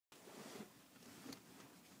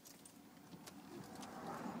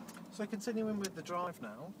So continuing with the drive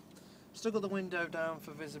now, still got the window down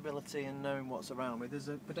for visibility and knowing what's around me. There's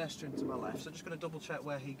a pedestrian to my left, so I'm just going to double check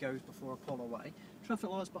where he goes before I pull away. Traffic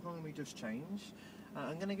lights behind me just changed.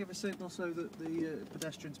 I'm going to give a signal so that the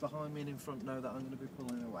pedestrians behind me and in front know that I'm going to be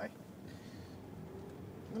pulling away.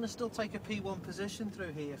 I'm going to still take a P1 position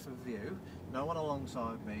through here for view, no one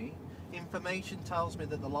alongside me. Information tells me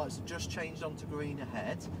that the lights have just changed onto green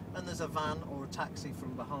ahead and there's a van or a taxi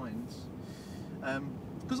from behind.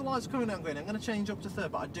 Because the lights are coming on green, I'm going to change up to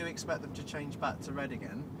third, but I do expect them to change back to red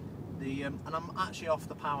again. And I'm actually off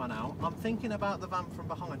the power now. I'm thinking about the van from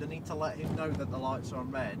behind. I need to let him know that the lights are on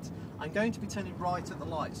red. I'm going to be turning right at the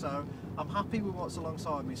light, so I'm happy with what's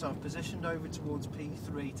alongside me. So I've positioned over towards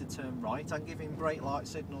P3 to turn right. I'm giving brake light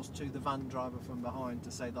signals to the van driver from behind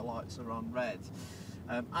to say the lights are on red.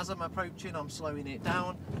 As I'm approaching, I'm slowing it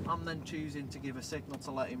down. I'm then choosing to give a signal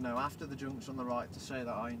to let him know after the junction on the right to say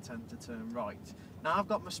that I intend to turn right. Now I've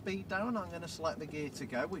got my speed down, I'm going to select the gear to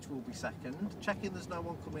go, which will be second, checking there's no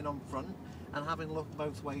one coming on front and having looked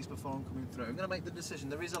both ways before I'm coming through. I'm going to make the decision.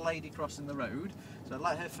 There is a lady crossing the road, so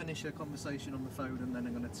let her finish her conversation on the phone and then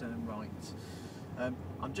I'm going to turn right.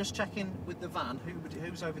 I'm just checking with the van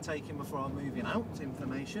who's overtaking before I'm moving out.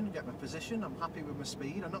 Information, get my position, I'm happy with my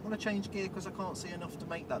speed. I'm not going to change gear because I can't see enough to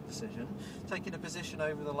make that decision. Taking a position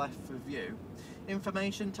over the left for view.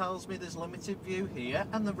 Information tells me there's limited view here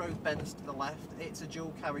and the road bends to the left. It's a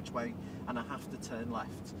dual carriageway and I have to turn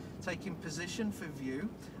left. Taking position for view,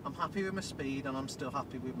 I'm happy with my speed and I'm still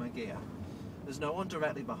happy with my gear. There's no one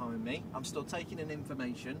directly behind me. I'm still taking in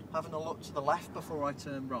information, having a look to the left before I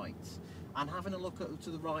turn right. And having a look to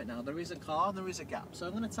the right now, there is a car, there is a gap. So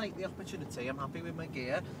I'm going to take the opportunity. I'm happy with my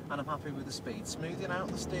gear and I'm happy with the speed. Smoothing out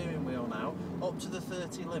the steering wheel now, up to the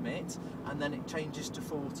 30 limit, and then it changes to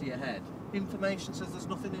 40 ahead. Information says there's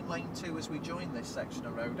nothing in lane 2 as we join this section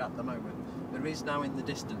of road at the moment. There is now in the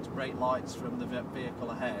distance brake lights from the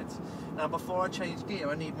vehicle ahead. Now before I change gear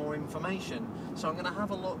I need more information. So I'm going to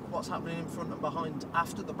have a look what's happening in front and behind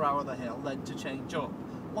after the brow of the hill, then to change up.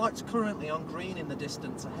 Lights currently on green in the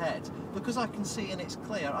distance ahead. Because I can see and it's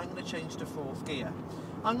clear, I'm going to change to 4th gear.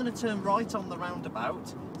 I'm going to turn right on the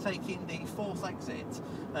roundabout, taking the 4th exit.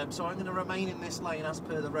 So I'm going to remain in this lane as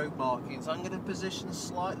per the road markings. I'm going to position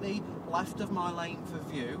slightly left of my lane for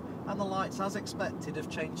view, and the lights, as expected, have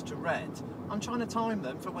changed to red. I'm trying to time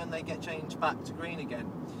them for when they get changed back to green again.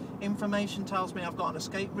 Information tells me I've got an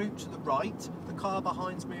escape route to the right, the car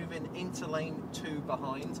behind's moving into lane 2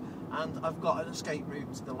 behind, and I've got an escape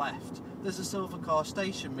route to the left. There's a silver car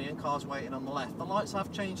stationed me and cars waiting on the left. The lights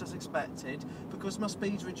have changed as expected. Because my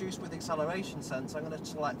speed's reduced with acceleration sense, I'm going to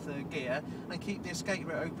select 3rd gear and keep the escape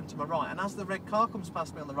route open to my right. And as the red car comes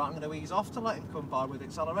past me on the right, I'm going to ease off to let him come by with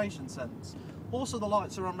acceleration sense. Also the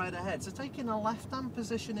lights are on red ahead, so taking a left-hand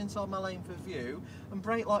position inside my lane for view and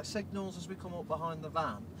brake light signals as we come up behind the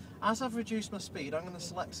van. As I've reduced my speed, I'm going to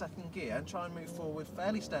select 2nd gear and try and move forward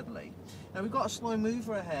fairly steadily. Now we've got a slow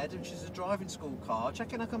mover ahead, which is a driving school car,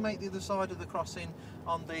 checking I can make the other side of the crossing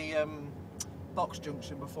on the box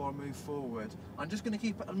junction before I move forward. I'm just going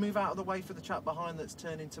to move out of the way for the chap behind that's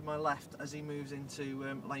turning to my left as he moves into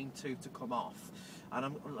lane 2 to come off. And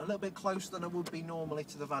I'm a little bit closer than I would be normally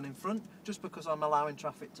to the van in front, just because I'm allowing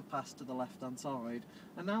traffic to pass to the left-hand side.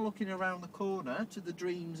 And now looking around the corner to the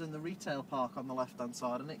Dreams and the retail park on the left-hand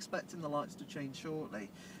side and expecting the lights to change shortly.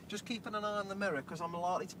 Just keeping an eye on the mirror because I'm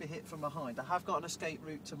likely to be hit from behind. I have got an escape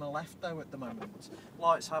route to my left though at the moment.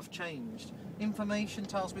 Lights have changed. Information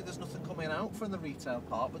tells me there's nothing coming out from the retail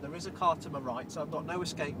park, but there is a car to my right, so I've got no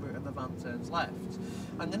escape route and the van turns left.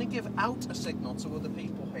 I'm going to give out a signal to other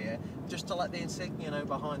people here just to let the insignia know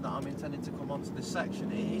behind that I'm intending to come onto this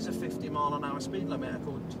section. It is a 50-mile-an-hour speed limit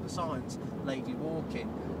according to the signs. Lady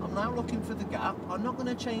walking. I'm now looking for the gap. I'm not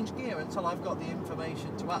going to change gear until I've got the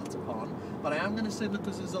information to act upon, but I am going to signal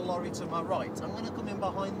because there's a lorry to my right. I'm going to come in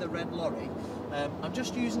behind the red lorry. I'm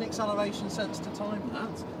just using acceleration sense to time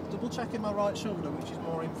that, double checking my right shoulder, which is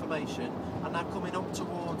more information, and now coming up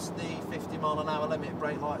towards the 50-mile-an-hour limit,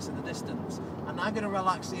 brake lights in the distance. I'm now going to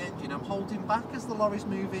relax the engine. I'm holding back as the lorry's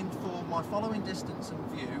moving for my following distance and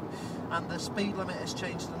view, and the speed limit has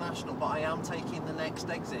changed to national, but I am taking the next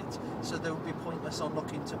exit, so there would be pointless on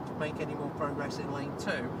looking to make any more progress in lane 2,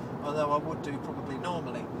 although I would do probably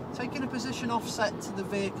normally. Taking a position offset to the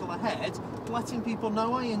vehicle ahead, letting people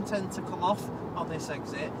know I intend to come off on this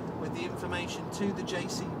exit with the information to the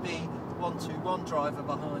JCB 121 driver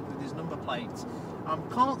behind with his number plate. I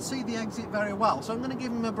can't see the exit very well, so I'm going to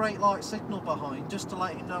give him a brake light signal behind just to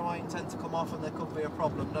let him know I intend to come off and there could be a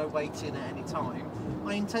problem, no waiting at any time.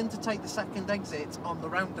 I intend to take the second exit on the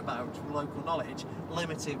roundabout from local knowledge,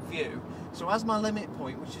 limited view. So as my limit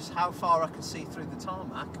point, which is how far I can see through the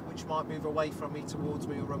tarmac, which might move away from me towards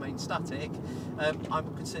me or remain static,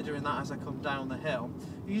 I'm considering that as I come down the hill.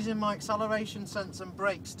 Using my acceleration sense and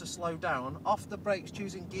brakes to slow down, off the brakes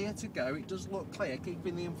choosing gear to go, it does look clear,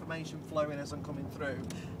 keeping the information flowing as I'm coming through.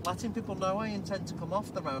 Letting people know I intend to come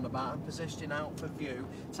off the roundabout and positioning out for view,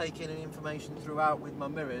 taking in information throughout with my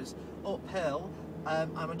mirrors, uphill.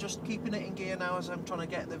 I'm just keeping it in gear now as I'm trying to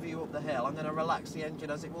get the view up the hill. I'm going to relax the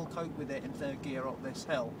engine as it will cope with it in third gear up this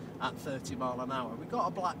hill at 30 mile an hour. We've got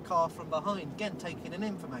a black car from behind, again taking in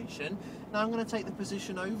information. Now I'm going to take the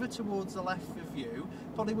position over towards the left for view,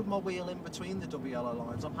 probably with my wheel in between the double yellow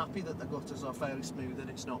lines. I'm happy that the gutters are fairly smooth and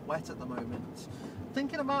it's not wet at the moment.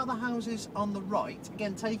 Thinking about the houses on the right,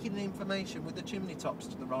 again taking in information with the chimney tops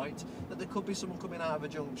to the right, that there could be someone coming out of a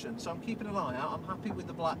junction. So I'm keeping an eye out. I'm happy with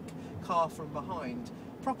the black car from behind.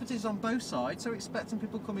 Properties on both sides, so expecting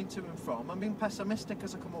people coming to and from. I'm being pessimistic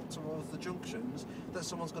as I come up towards the junctions that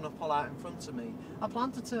someone's going to pull out in front of me. I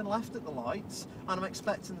plan to turn left at the lights and I'm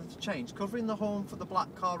expecting them to change, covering the horn for the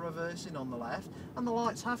black car reversing on the left, and the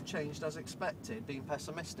lights have changed as expected, being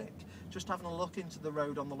pessimistic. Just having a look into the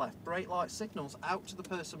road on the left. Brake light signals out to the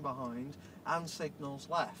person behind and signals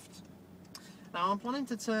left. Now I'm planning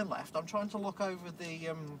to turn left. I'm trying to look over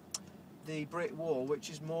the brick wall, which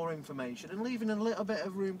is more information, and leaving a little bit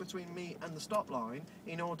of room between me and the stop line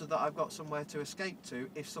in order that I've got somewhere to escape to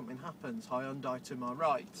if something happens. Hyundai to my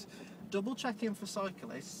right. Double checking for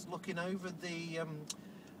cyclists, looking over the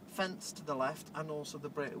fence to the left and also the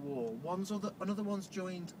brick wall. Another one's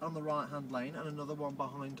joined on the right hand lane and another one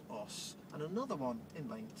behind us and another one in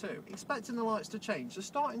lane 2. Expecting the lights to change. They're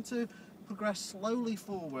starting to progress slowly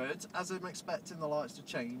forward as I'm expecting the lights to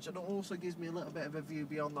change, and it also gives me a little bit of a view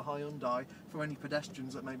beyond the Hyundai for any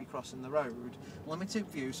pedestrians that may be crossing the road. Limited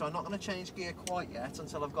view, so I'm not going to change gear quite yet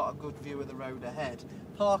until I've got a good view of the road ahead.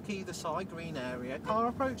 Park either side, green area. Car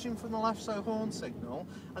approaching from the left, so horn signal.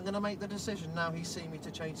 I'm going to make the decision now he's seen me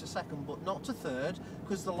to change to second, but not to third,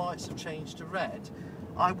 because the lights have changed to red.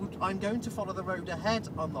 I'm going to follow the road ahead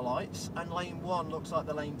on the lights, and lane 1 looks like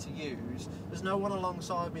the lane to use. There's no one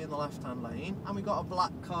alongside me in the left hand lane, and we've got a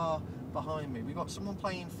black car behind me. We've got someone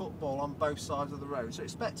playing football on both sides of the road, so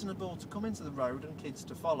expecting a ball to come into the road and kids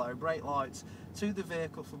to follow. Brake lights to the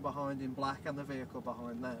vehicle from behind in black and the vehicle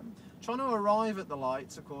behind them. Trying to arrive at the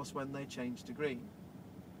lights, of course, when they change to green.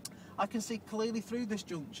 I can see clearly through this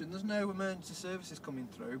junction. There's no emergency services coming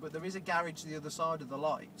through, but there is a garage to the other side of the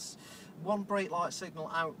lights. One brake light signal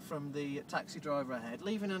out from the taxi driver ahead,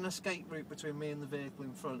 leaving an escape route between me and the vehicle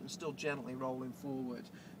in front, and still gently rolling forward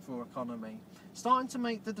for economy. Starting to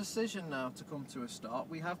make the decision now to come to a stop.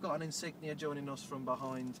 We have got an insignia joining us from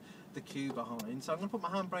behind the queue behind, so I'm going to put my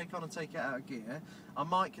handbrake on and take it out of gear. I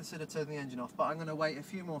might consider turning the engine off, but I'm going to wait a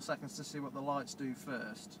few more seconds to see what the lights do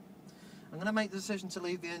first. I'm going to make the decision to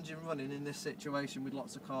leave the engine running in this situation with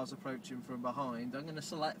lots of cars approaching from behind. I'm going to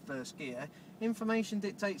select first gear. Information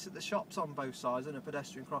dictates that the shop's on both sides and a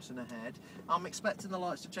pedestrian crossing ahead. I'm expecting the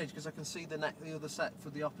lights to change because I can see the other set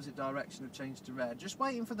for the opposite direction have changed to red. Just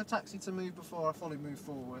waiting for the taxi to move before I fully move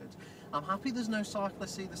forward. I'm happy there's no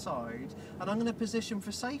cyclists either side, and I'm going to position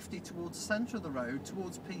for safety towards the centre of the road,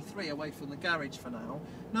 towards P3, away from the garage for now.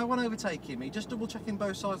 No one overtaking me, just double checking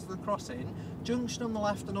both sides of the crossing. Junction on the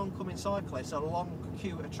left and oncoming cyclists, a long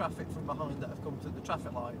queue of traffic from behind that have come through the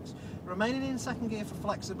traffic lights. Remaining in second gear for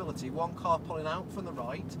flexibility, one car pulling out from the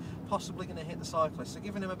right, possibly going to hit the cyclist, so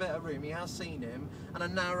giving him a bit of room. He has seen him, and a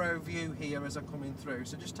narrow view here as I'm coming through,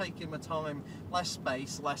 so just taking my time, less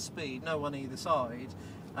space, less speed, no one either side.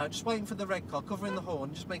 Just waiting for the red car, covering the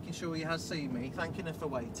horn, just making sure he has seen me, thanking her for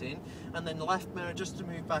waiting, and then the left mirror just to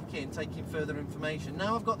move back in, taking further information.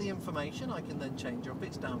 Now I've got the information, I can then change up,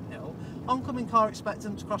 it's downhill. Oncoming car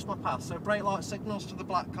expecting to cross my path, so brake light signals to the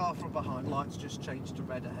black car from behind, lights just changed to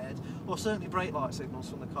red ahead, or certainly brake light signals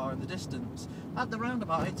from the car in the distance. At the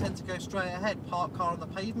roundabout I intend to go straight ahead, park car on the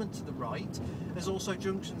pavement to the right. There's also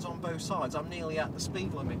junctions on both sides, I'm nearly at the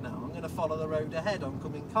speed limit now. I'm going to follow the road ahead,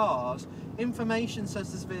 oncoming cars. Information says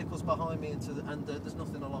there's vehicles behind me and there's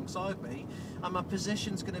nothing alongside me, and my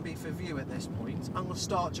position's going to be for view at this point. I'm going to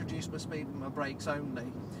start to reduce my speed with my brakes only.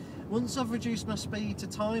 Once I've reduced my speed to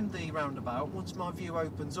time the roundabout, once my view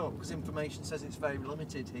opens up, because information says it's very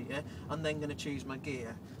limited here, I'm then going to choose my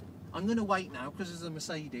gear. I'm going to wait now because there's a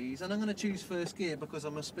Mercedes, and I'm going to choose first gear because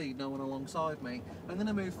I'm a speed, no one alongside me. I'm going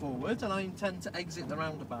to move forward, and I intend to exit the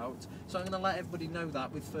roundabout, so I'm going to let everybody know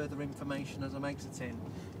that with further information as I'm exiting.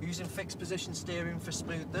 Using fixed position steering for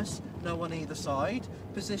smoothness, no on either side,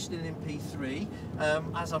 positioning in P3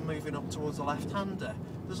 as I'm moving up towards the left-hander.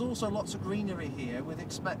 There's also lots of greenery here with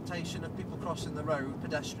expectation of people crossing the road,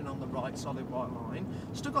 pedestrian on the right, solid white line.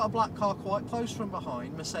 Still got a black car quite close from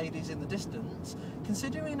behind, Mercedes in the distance.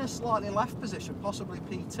 Considering a slightly left position, possibly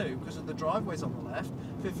P2 because of the driveways on the left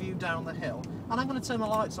for view down the hill. And I'm going to turn the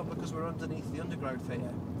lights on because we're underneath the undergrowth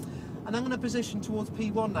here. And I'm going to position towards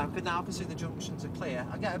P1 now, because now I can see the junctions are clear.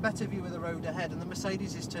 I get a better view of the road ahead, and the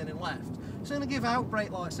Mercedes is turning left. So I'm going to give out brake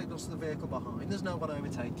light signals to the vehicle behind. There's no one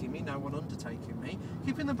overtaking me, no one undertaking me.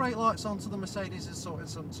 Keeping the brake lights on so the Mercedes is sorting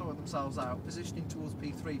themselves out, positioning towards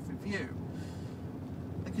P3 for view.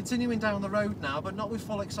 They're continuing down the road now, but not with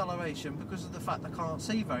full acceleration because of the fact I can't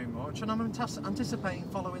see very much, and I'm anticipating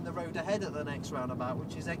following the road ahead at the next roundabout,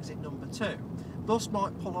 which is exit number 2. Bus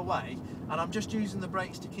might pull away, and I'm just using the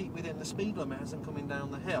brakes to keep within the speed limit as I'm coming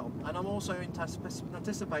down the hill, and I'm also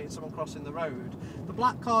anticipating someone crossing the road. The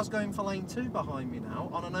black car's going for lane 2 behind me now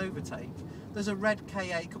on an overtake. There's a red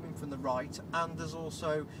KA coming from the right, and there's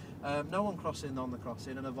also no one crossing on the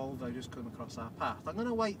crossing, and a Volvo just come across our path. I'm going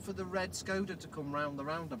to wait for the red Skoda to come round the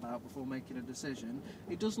roundabout before making a decision.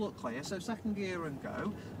 It does look clear, so second gear and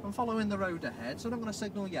go. I'm following the road ahead, so I'm not going to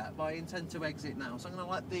signal yet, but I intend to exit now. So I'm going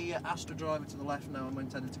to let the Astra driver to the left know I'm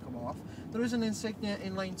intending to come off. There is an Insignia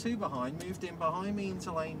in lane 2 behind, moved in behind me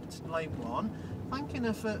into lane 1. Thanking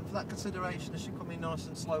her for that consideration as she come in nice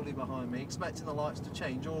and slowly behind me, expecting the lights to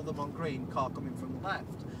change, all of them on green, car coming from the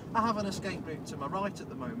left. I have an escape route to my right at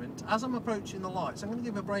the moment. As I'm approaching the lights, I'm going to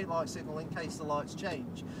give a brake light signal in case the lights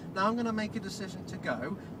change. Now I'm going to make a decision to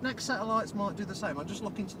go. Next set of lights might do the same. I'm just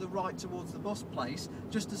looking to the right towards the bus place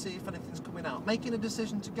just to see if anything's coming out. Making a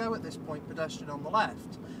decision to go at this point, pedestrian on the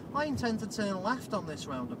left. I intend to turn left on this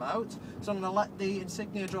roundabout, so I'm going to let the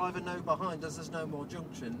Insignia driver know behind as there's no more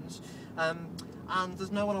junctions. And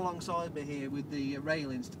there's no one alongside me here with the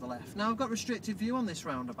railings to the left. Now I've got restricted view on this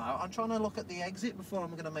roundabout. I'm trying to look at the exit before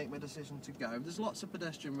I'm going to make my decision to go. There's lots of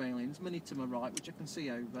pedestrian railings, many to my right, which I can see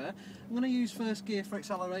over. I'm going to use first gear for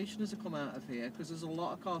acceleration as I come out of here, because there's a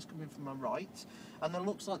lot of cars coming from my right, and there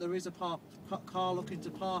looks like there is a car looking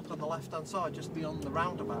to park on the left hand side just beyond the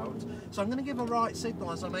roundabout. So I'm going to give a right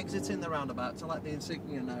signal as I'm exiting the roundabout to let the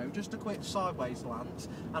Insignia know, just a quick sideways glance,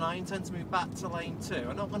 and I intend to move back to lane 2.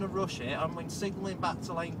 I'm not going to rush it. I'm signaling back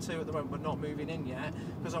to lane 2 at the moment, but not moving in yet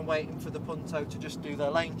because I'm waiting for the Punto to just do their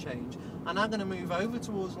lane change. And I'm going to move over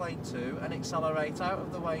towards lane 2 and accelerate out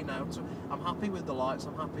of the way now. I'm happy with the lights,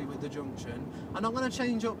 I'm happy with the junction, and I'm going to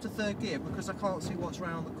change up to third gear because I can't see what's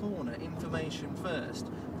round the corner. Information first.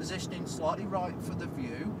 Positioning slightly right for the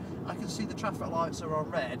view. I can see the traffic lights are on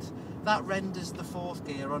red. That renders the fourth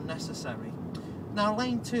gear unnecessary. Now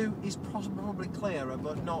lane 2 is probably clearer,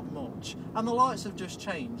 but not much, and the lights have just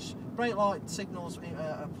changed. Brake light signals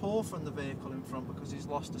are poor from the vehicle in front because he's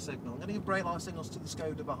lost a signal. I'm going to give brake light signals to the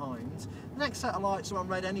Skoda behind. The next set of lights are on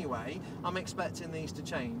red anyway. I'm expecting these to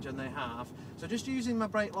change, and they have. So just using my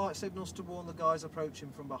brake light signals to warn the guys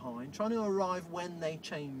approaching from behind, trying to arrive when they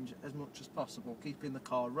change as much as possible, keeping the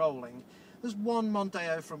car rolling. There's one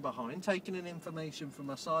Mondeo from behind, taking in information from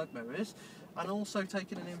my side mirrors, and also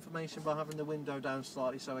taking in information by having the window down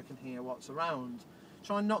slightly so I can hear what's around.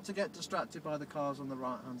 Trying not to get distracted by the cars on the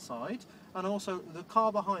right hand side, and also the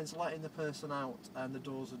car behind's letting the person out and the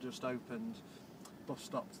doors are just opened. Bus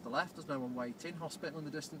stop to the left, there's no one waiting. Hospital in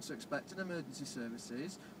the distance are expecting emergency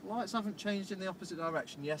services. Lights haven't changed in the opposite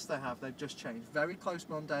direction. Yes, they have, they've just changed. Very close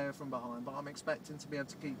Mondeo from behind, but I'm expecting to be able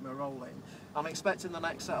to keep them rolling. I'm expecting the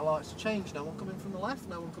next set of lights to change. No one coming from the left,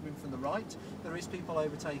 no one coming from the right. There is people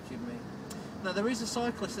overtaking me. Now there is a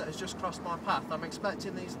cyclist that has just crossed my path. I'm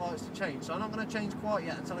expecting these lights to change, so I'm not going to change quite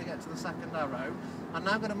yet until I get to the second arrow. I'm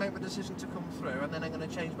now going to make my decision to come through, and then I'm going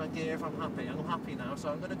to change my gear if I'm happy. I'm happy now, so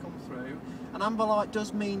I'm going to come through. An amber light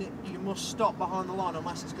does mean you must stop behind the line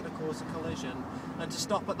unless it's going to cause a collision, and to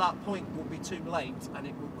stop at that point will be too late and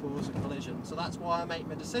it will cause a collision. So that's why I make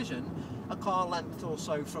my decision a car length or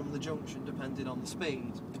so from the junction, depending on the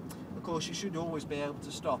speed. Of course, you should always be able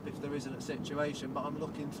to stop if there isn't a situation, but I'm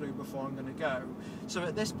looking through before I'm going to go. So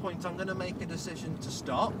at this point, I'm going to make a decision to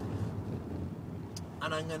stop,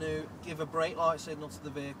 and I'm going to give a brake light signal to the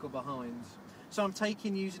vehicle behind. So I'm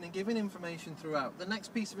taking, using and giving information throughout. The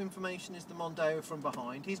next piece of information is the Mondeo from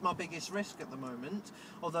behind. He's my biggest risk at the moment,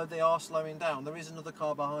 although they are slowing down. There is another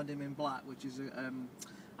car behind him in black, which is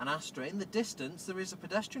an Astra. In the distance there is a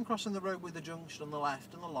pedestrian crossing the road with a junction on the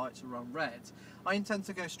left and the lights are on red. I intend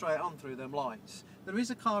to go straight on through them lights. There is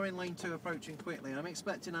a car in lane 2 approaching quickly. I'm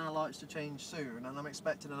expecting our lights to change soon, and I'm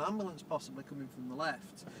expecting an ambulance possibly coming from the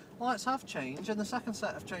left. Lights have changed and the second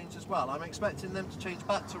set have changed as well. I'm expecting them to change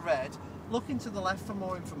back to red, looking to the left for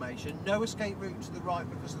more information, no escape route to the right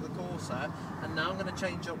because of the Corsa, and now I'm going to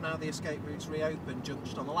change up now the escape route's reopened,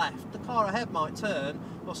 junction on the left. The car ahead might turn,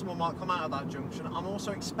 or someone might come out of that junction. I'm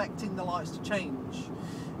also expecting the lights to change.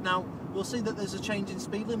 Now, we'll see that there's a change in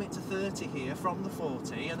speed limit to 30 here from the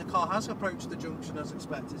 40, and the car has approached the junction as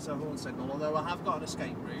expected, so horn signal, although I have got an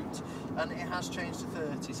escape route, and it has changed to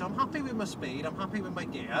 30. So I'm happy with my speed, I'm happy with my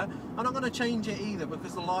gear. I'm not going to change it either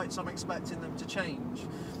because the lights, I'm expecting them to change.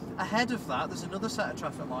 Ahead of that, there's another set of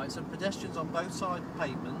traffic lights and pedestrians on both sides of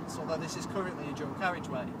pavements, although this is currently a dual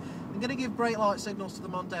carriageway. I'm going to give brake light signals to the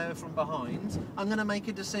Mondeo from behind. I'm going to make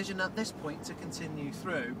a decision at this point to continue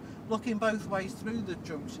through. Looking both ways through the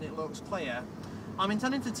junction, it looks clear. I'm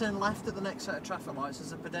intending to turn left at the next set of traffic lights.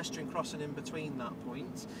 There's a pedestrian crossing in between that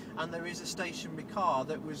point, and there is a stationary car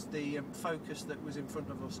that was the Focus that was in front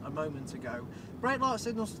of us a moment ago. Brake light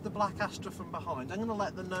signals to the black Astra from behind. I'm going to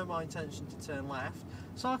let them know my intention to turn left.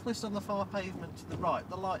 Cyclist on the far pavement to the right,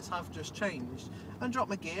 the lights have just changed. And drop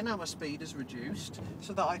my gear, now my speed is reduced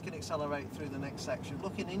so that I can accelerate through the next section.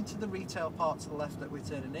 Looking into the retail part to the left that we're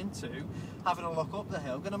turning into, having a look up the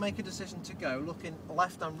hill, going to make a decision to go, looking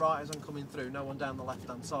left and right as I'm coming through, no one down the left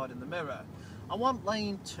hand side in the mirror. I want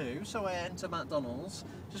lane 2, so I enter McDonald's.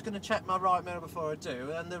 Just going to check my right mirror before I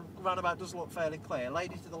do, and the roundabout does look fairly clear.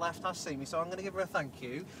 Lady to the left has seen me, so I'm going to give her a thank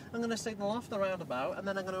you. I'm going to signal off the roundabout, and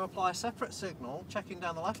then I'm going to apply a separate signal, checking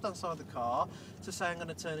down the left hand side of the car, to say I'm going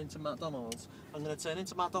to turn into McDonald's. I'm going to turn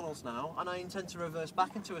into McDonald's now, and I intend to reverse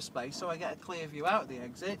back into a space so I get a clear view out of the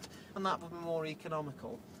exit, and that will be more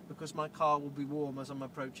economical, because my car will be warm as I'm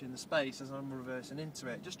approaching the space, as I'm reversing into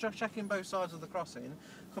it. Just checking both sides of the crossing,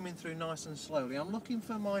 coming through nice and slowly. I'm looking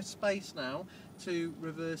for my space now to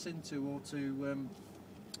reverse into or to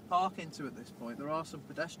park into at this point. There are some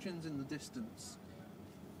pedestrians in the distance.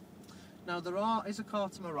 Now there is a car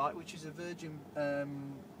to my right which is a Virgin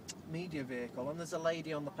Media vehicle, and there's a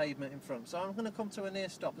lady on the pavement in front, so I'm going to come to a near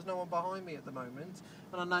stop. There's no one behind me at the moment,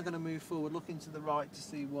 and I'm now going to move forward looking to the right to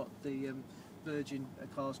see what the Virgin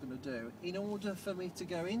car's going to do. In order for me to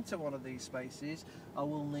go into one of these spaces, I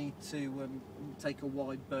will need to take a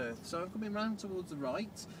wide berth. So I'm coming round towards the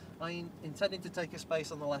right. I'm intending to take a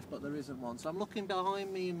space on the left, but there isn't one. So I'm looking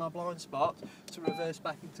behind me in my blind spot to reverse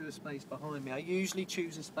back into a space behind me. I usually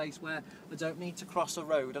choose a space where I don't need to cross a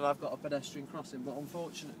road and I've got a pedestrian crossing, but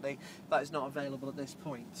unfortunately that is not available at this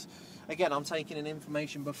point. Again, I'm taking in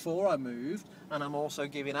information before I moved, and I'm also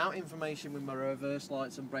giving out information with my reverse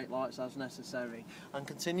lights and brake lights as necessary. I'm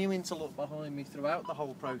continuing to look behind me throughout the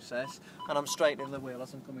whole process, and I'm straightening the wheel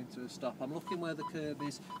as I'm coming to a stop. I'm looking where the curb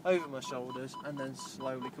is over my shoulders, and then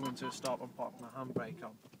slowly coming to a stop and popping my handbrake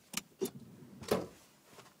on.